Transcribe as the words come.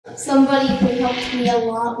Somebody who helped me a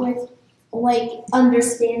lot with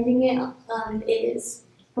understanding it is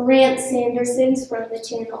Sanderson from the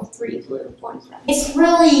channel 3 Blue 1 Friend. It's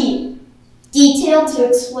really detailed to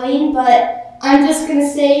explain, but I'm just going to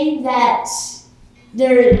say that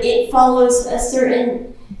it follows a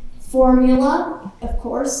certain formula, of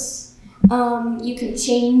course. You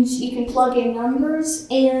can plug in numbers,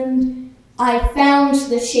 and I found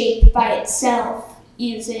the shape by itself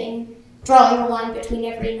drawing a line between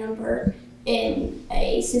every number in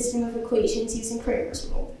a system of equations using Kramer's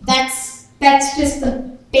rule. That's just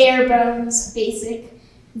the bare bones basic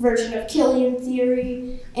version of Kilian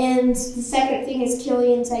theory. And the second thing is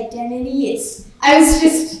Kilian's identity. I was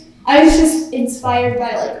just inspired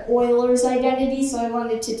by Euler's identity, so I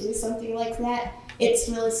wanted to do something like that. It's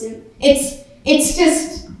really simple. It's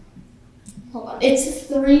just, hold on. It's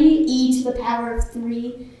 3e to the power of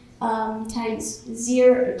 3 times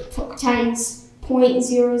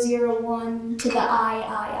 0.001 to the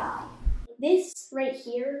I. This right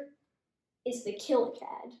here is the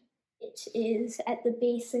kilicad. It is at the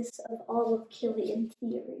basis of all of Kilian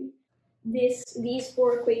theory. These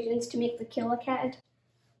 4 equations to make the kilicad.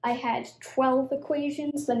 I had 12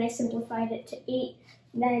 equations, then I simplified it to 8,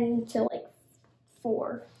 then to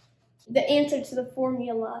 4. The answer to the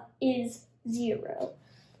formula is 0,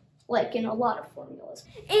 like in a lot of formulas.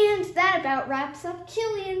 And that about wraps up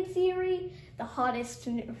Kilian theory, the hottest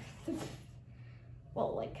new,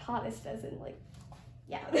 well, hottest as in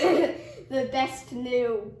yeah, the best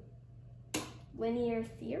new linear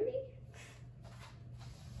theory.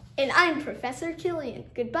 And I'm Professor Kilian.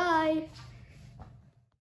 Goodbye.